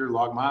it's secure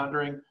log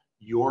monitoring,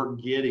 you're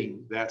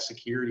getting that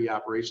security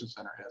operations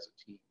center as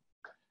a team.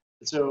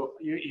 So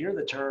you hear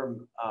the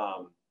term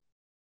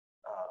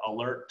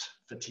alert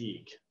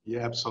fatigue.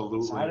 Yeah,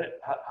 absolutely. So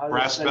how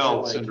Brass does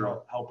bell CenturyLink syndrome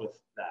help with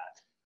that?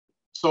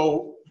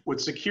 So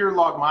with secure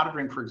log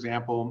monitoring, for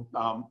example,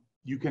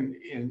 you can,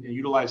 in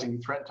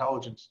utilizing threat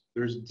intelligence,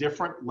 there's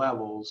different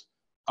levels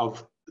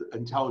of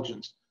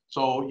intelligence.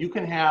 So you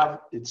can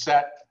have it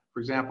set, for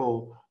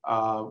example,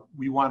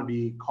 we want to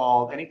be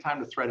called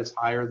anytime the threat is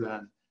higher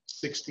than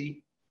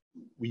 60,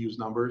 we use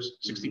numbers,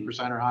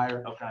 60% or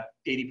higher, Okay.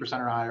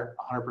 80% or higher,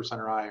 100%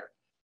 or higher.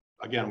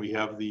 Again, we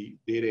have the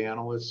data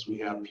analysts, we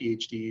have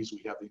PhDs,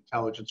 we have the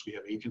intelligence, we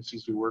have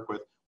agencies we work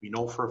with. We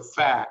know for a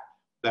fact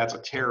that's a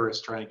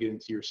terrorist trying to get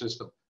into your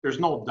system. There's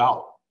no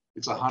doubt,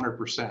 it's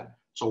 100%.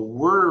 So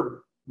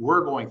we're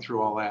going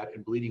through all that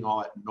and bleeding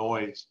all that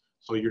noise.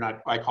 So you're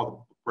not, I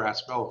call the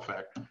brass bell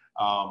effect,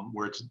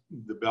 where it's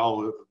the bell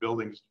of the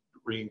building's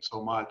ringing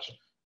so much,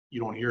 you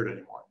don't hear it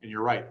anymore. And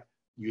you're right,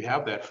 you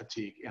have that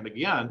fatigue. And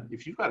again,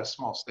 if you've got a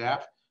small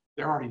staff,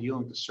 they're already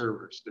dealing with the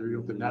servers, they're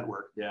dealing with the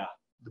network. Yeah.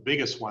 The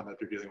biggest one that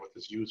they're dealing with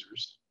is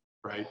users,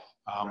 right?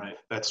 Right.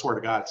 That swear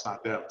to God, it's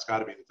not them, it's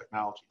gotta be the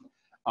technology.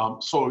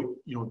 So,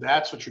 you know,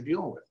 that's what you're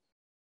dealing with.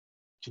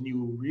 Can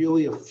you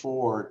really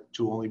afford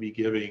to only be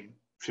giving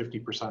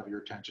 50% of your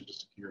attention to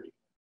security?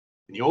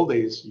 In the old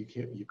days, you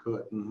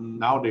could.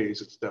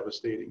 Nowadays, it's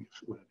devastating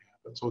when it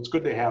happens. So it's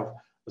good to have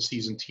a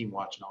seasoned team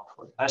watching out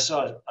for you. I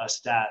saw a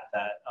stat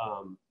that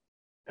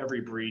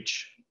every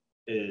breach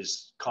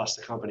cost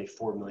the company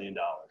 $4 million.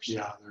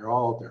 Yeah, they're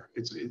all there.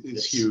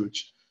 It's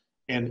huge.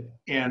 And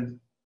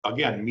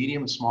again,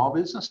 medium and small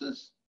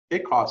businesses,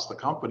 it costs the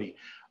company.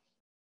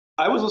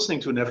 I was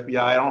listening to an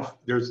FBI.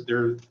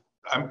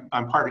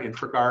 I'm part of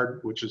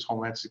InfraGard, which is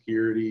Homeland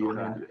Security,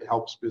 and it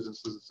helps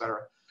businesses, et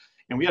cetera.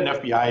 And we had an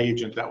FBI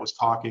agent that was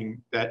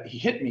talking, that he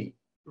hit me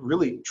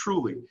really,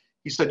 truly.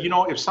 He said, you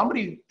know, if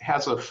somebody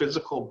has a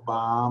physical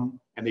bomb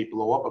and they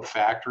blow up a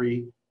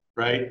factory,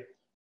 right?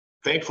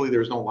 Thankfully,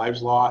 there's no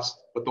lives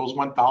lost, but those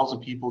 1,000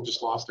 people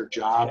just lost their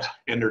jobs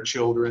and their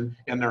children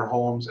and their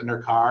homes and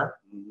their car.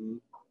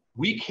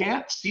 We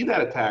can't see that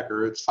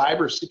attacker. It's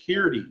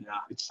cybersecurity.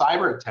 It's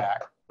cyber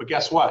attack. But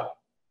guess what?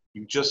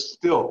 You just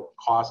still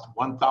cost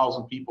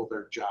 1,000 people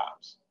their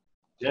jobs.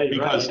 Yeah,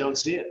 you're right. You don't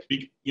see it.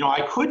 You know,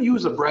 I could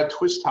use a bread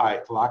twist tie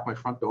to lock my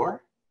front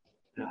door,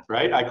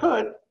 right? I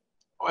could.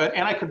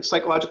 And I could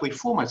psychologically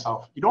fool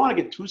myself. You don't want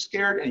to get too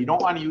scared, and you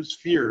don't want to use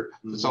fear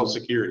to sell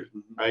security,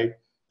 right?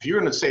 If you're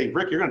going to say,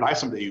 Rick, you're going to die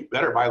someday, you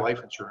better buy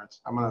life insurance.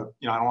 I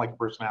don't like your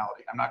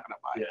personality. I'm not going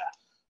to buy it.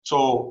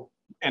 So,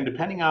 and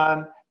depending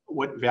on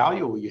what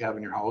value you have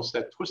in your house,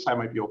 that twist tie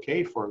might be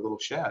okay for a little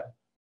shed,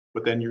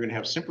 but then you're going to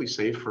have Simply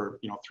Safe for,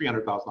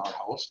 $300,000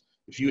 house.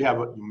 If you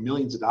have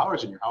millions of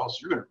dollars in your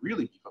house, you're going to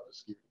really beef up the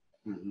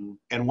security.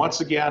 And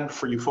once again,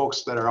 for you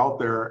folks that are out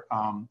there,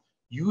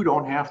 you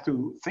don't have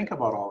to think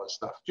about all this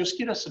stuff. Just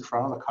get us in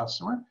front of the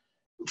customer.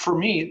 For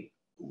me,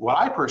 what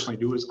I personally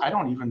do is I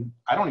don't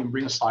even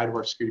bring a slide of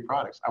our security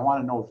products. I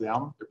want to know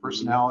them, their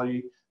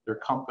personality, their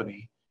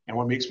company. And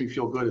what makes me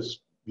feel good is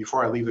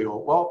before I leave, they go,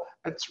 well,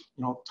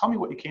 tell me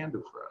what you can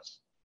do for us.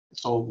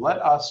 So let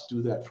us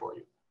do that for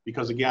you.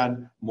 Because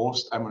again,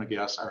 most, I'm going to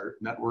guess, are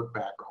network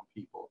background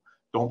people.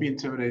 Don't be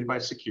intimidated by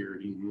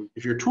security.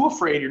 If you're too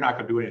afraid, you're not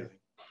going to do anything.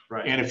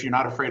 Right. And if you're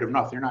not afraid of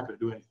nothing, you're not going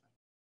to do anything.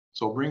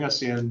 So bring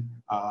us in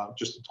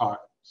just to talk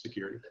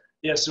security.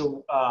 Yeah,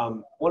 so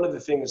one of the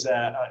things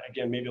that,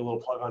 again, maybe a little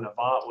plug on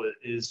Avant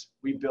is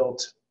we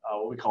built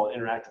what we call an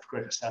interactive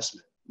quick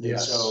assessment.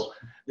 Yes. So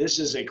this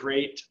is a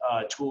great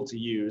tool to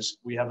use.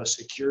 We have a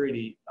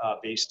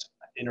security-based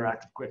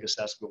interactive quick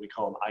assessment. We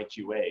call them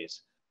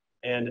IQAs.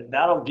 And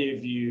that'll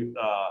give you,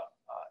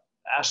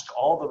 ask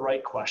all the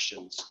right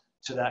questions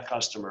to that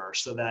customer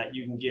so that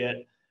you can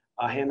get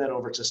hand that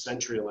over to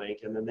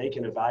CenturyLink, and then they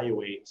can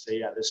evaluate and say,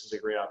 yeah, this is a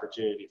great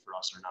opportunity for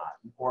us or not.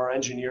 Or our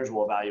engineers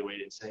will evaluate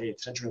it and say, hey,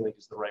 CenturyLink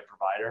is the right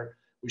provider.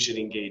 We should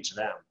engage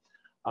them.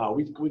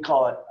 We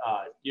call it,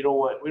 we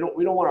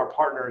don't want our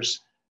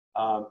partners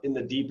in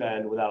the deep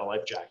end without a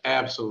life jacket.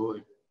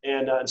 Absolutely.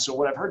 And so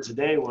what I've heard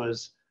today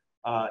was,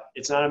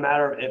 it's not a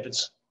matter of if,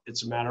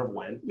 it's a matter of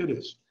when. It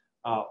is.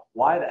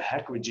 Why the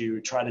heck would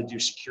you try to do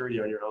security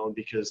on your own?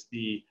 Because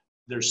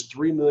there's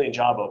 3 million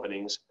job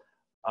openings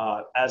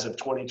as of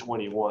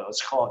 2021.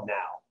 Let's call it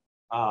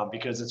now,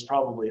 because it's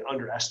probably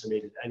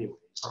underestimated anyways.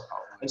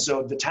 And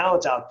so the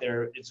talent out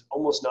there is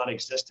almost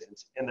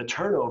non-existent, and the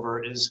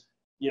turnover is,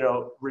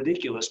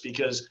 ridiculous,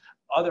 because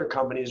other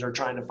companies are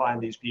trying to find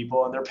these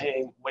people and they're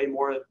paying way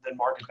more than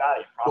market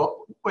value,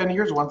 probably. Well, and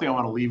here's one thing I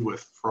want to leave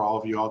with for all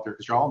of you out there,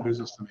 because you're all in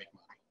business to make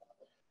money.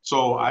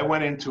 So I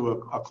went into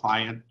a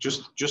client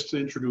just to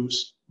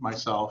introduce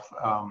myself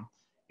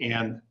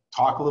and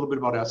talk a little bit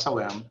about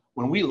SLM.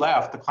 When we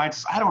left, the client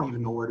says, I don't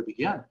even know where to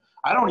begin.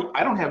 I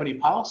don't have any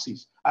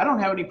policies. I don't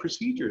have any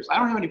procedures. I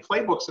don't have any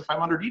playbooks if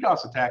I'm under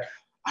DDoS attack.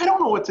 I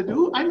don't know what to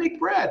do. I make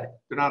bread.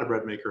 They're not a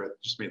bread maker. I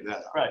just made that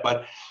up. Right.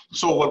 But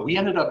so what we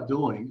ended up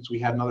doing is we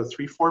had another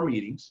 3-4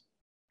 meetings,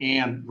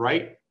 and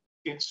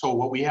so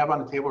what we have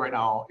on the table right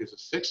now is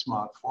a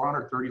 6-month,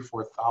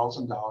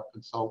 $434,000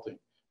 consulting,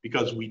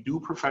 because we do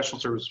professional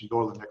services. You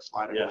go to the next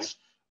slide. Yes.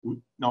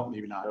 No,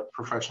 maybe not.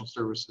 Professional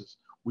services.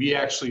 We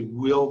actually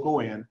will go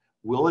in,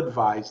 we'll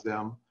advise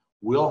them,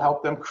 we'll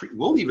help them,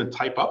 we'll even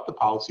type up the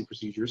policy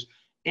procedures.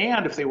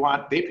 And if they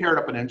want, they paired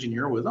up an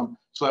engineer with them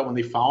so that when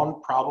they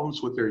found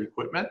problems with their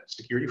equipment,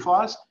 security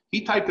flaws,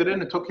 he typed it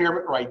in and took care of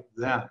it right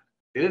then.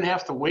 They didn't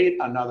have to wait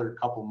another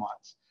couple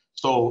months.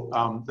 So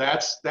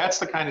that's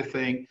the kind of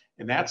thing,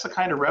 and that's the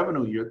kind of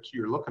revenue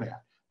you're looking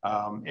at.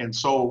 And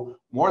so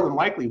more than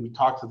likely, we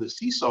talked to the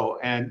CISO,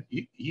 and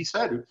he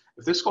said,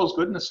 if this goes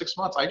good in the 6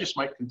 months, I just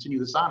might continue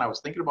this on. I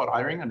was thinking about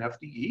hiring an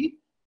FDE,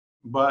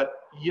 but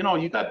he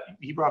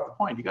brought the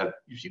point.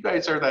 If you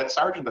guys are that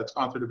sergeant that's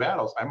gone through the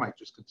battles, I might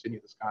just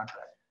continue this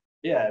contract.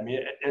 Yeah, I mean,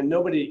 and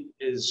nobody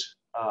is,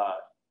 I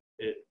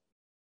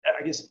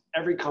guess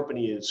every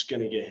company is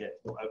going to get hit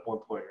at one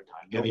point in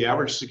time. And the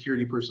average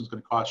security person is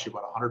going to cost you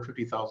about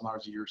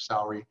 $150,000 a year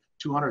salary,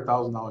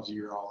 $200,000 a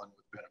year all in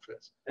with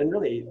benefits. And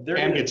really, they're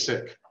and gonna get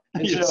sick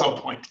and at so some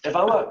point. If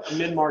I'm a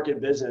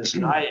mid-market business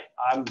and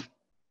I'm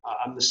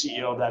the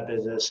CEO of that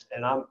business,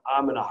 and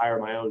I'm going to hire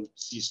my own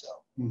CISO.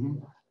 Mm-hmm.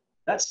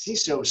 That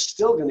CISO is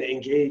still going to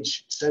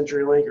engage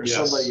CenturyLink or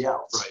somebody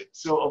else. Right.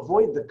 So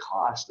avoid the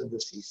cost of the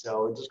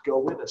CISO and just go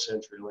with a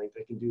CenturyLink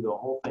that can do the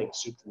whole thing,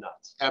 soup to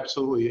nuts.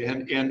 Absolutely.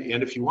 And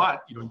if you want,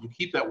 you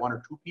keep that 1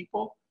 or 2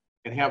 people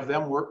and have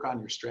them work on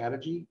your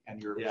strategy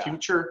and your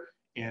future,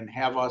 and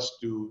have us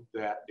do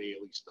that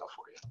daily stuff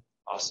for you.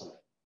 Awesome.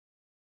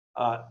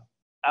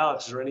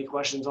 Alex, is there any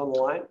questions on the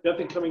line?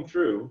 Nothing coming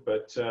through,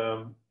 but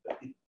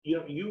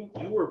you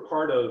were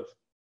part of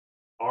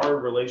our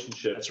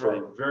relationship for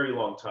a very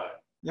long time.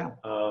 Yeah.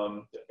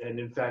 And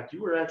in fact,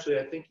 you were actually,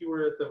 I think you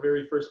were at the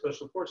very first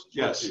Special Forces.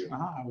 Yes.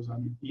 I was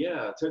on.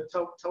 Yeah.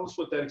 Tell us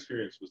what that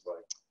experience was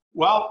like.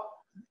 Well,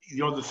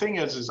 the thing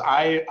is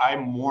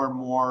I'm more and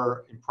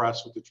more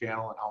impressed with the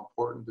channel and how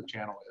important the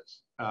channel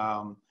is.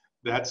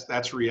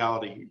 That's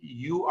reality.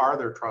 You are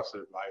their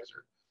trusted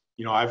advisor.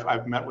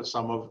 I've met with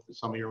some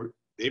of your,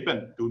 they've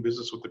been doing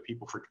business with the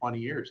people for 20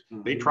 years.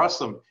 Mm-hmm. They trust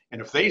them.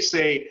 And if they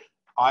say,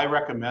 I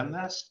recommend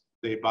this,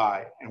 they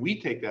buy. And we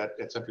take that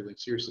at CenturyLink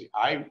seriously.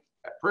 I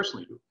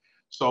personally do.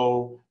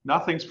 So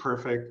nothing's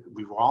perfect.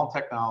 We're all in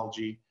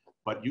technology,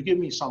 but you give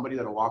me somebody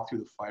that'll walk through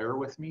the fire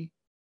with me,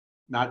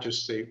 not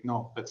just say,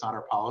 no, that's not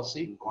our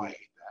policy. Oh, I hate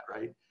that,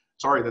 right?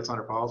 Sorry, that's not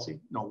our policy.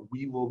 No,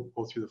 we will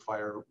go through the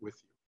fire with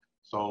you.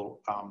 So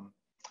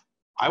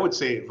I would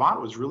say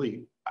Avant was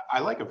really, I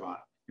like Avant.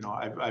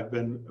 I've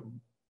been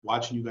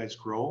watching you guys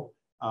grow,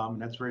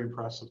 and that's very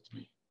impressive to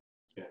me.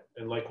 Yeah,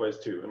 and likewise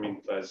too. I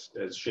mean, as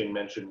Shane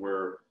mentioned,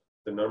 we're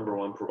the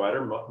 #1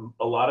 provider.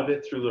 A lot of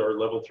it through our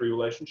level 3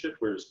 relationship,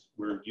 where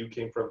you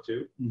came from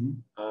too,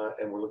 mm-hmm.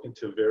 And we're looking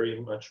to very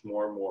much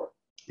more and more.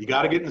 You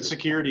got to get into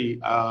security.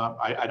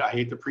 I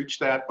hate to preach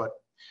that, but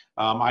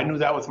I knew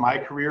that with my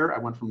career. I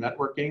went from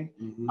networking.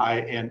 Mm-hmm.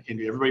 And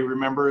everybody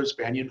remembers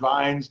Banyan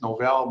Vines,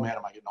 Novell. Man,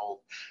 am I getting old?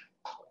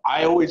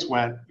 I always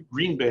went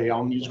Green Bay.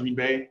 I'll use Green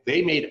Bay.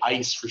 They made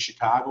ice for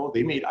Chicago.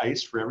 They made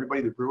ice for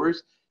everybody, the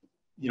brewers.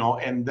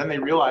 And then they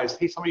realized,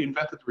 hey, somebody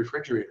invented the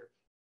refrigerator.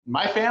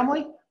 My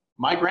family,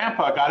 my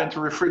grandpa got into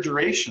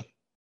refrigeration.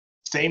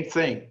 Same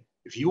thing.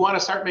 If you want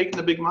to start making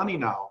the big money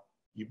now,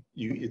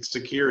 it's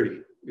security.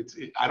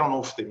 I don't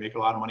know if they make a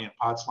lot of money on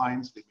POTS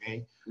lines. They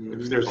may.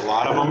 Mm-hmm. There's a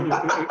lot of them.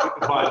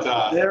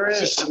 But there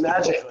is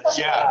magically.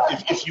 Yeah.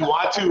 If you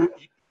want to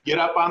get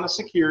up on the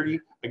security,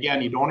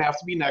 again, you don't have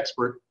to be an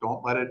expert.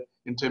 Don't let it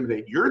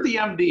intimidate. You're the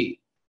MD.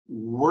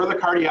 We're the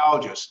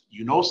cardiologist.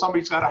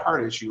 Somebody's got a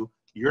heart issue.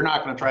 You're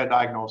not going to try to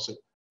diagnose it.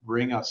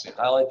 Bring us in.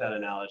 I like that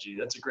analogy.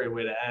 That's a great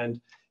way to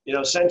end.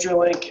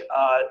 CenturyLink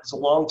is a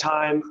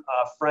longtime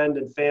friend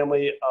and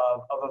family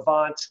of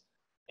Avant.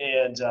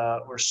 And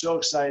we're so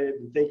excited.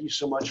 And thank you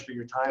so much for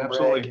your time,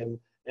 Absolutely. Greg.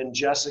 And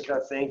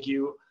Jessica, thank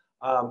you.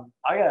 I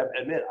got to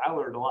admit, I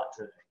learned a lot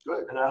today.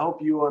 Good. And I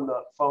hope you on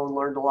the phone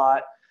learned a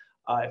lot.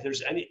 If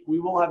there's any, we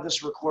will have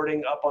this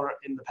recording up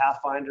in the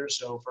Pathfinder.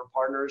 So for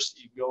partners,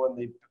 you can go in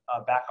the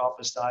back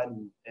office side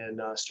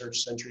and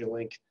search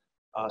CenturyLink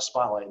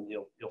Spotlight, and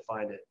you'll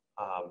find it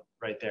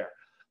right there.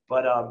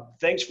 But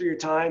thanks for your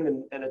time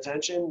and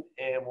attention,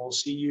 and we'll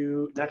see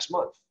you next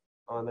month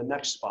on the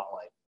next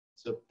Spotlight.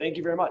 So thank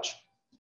you very much.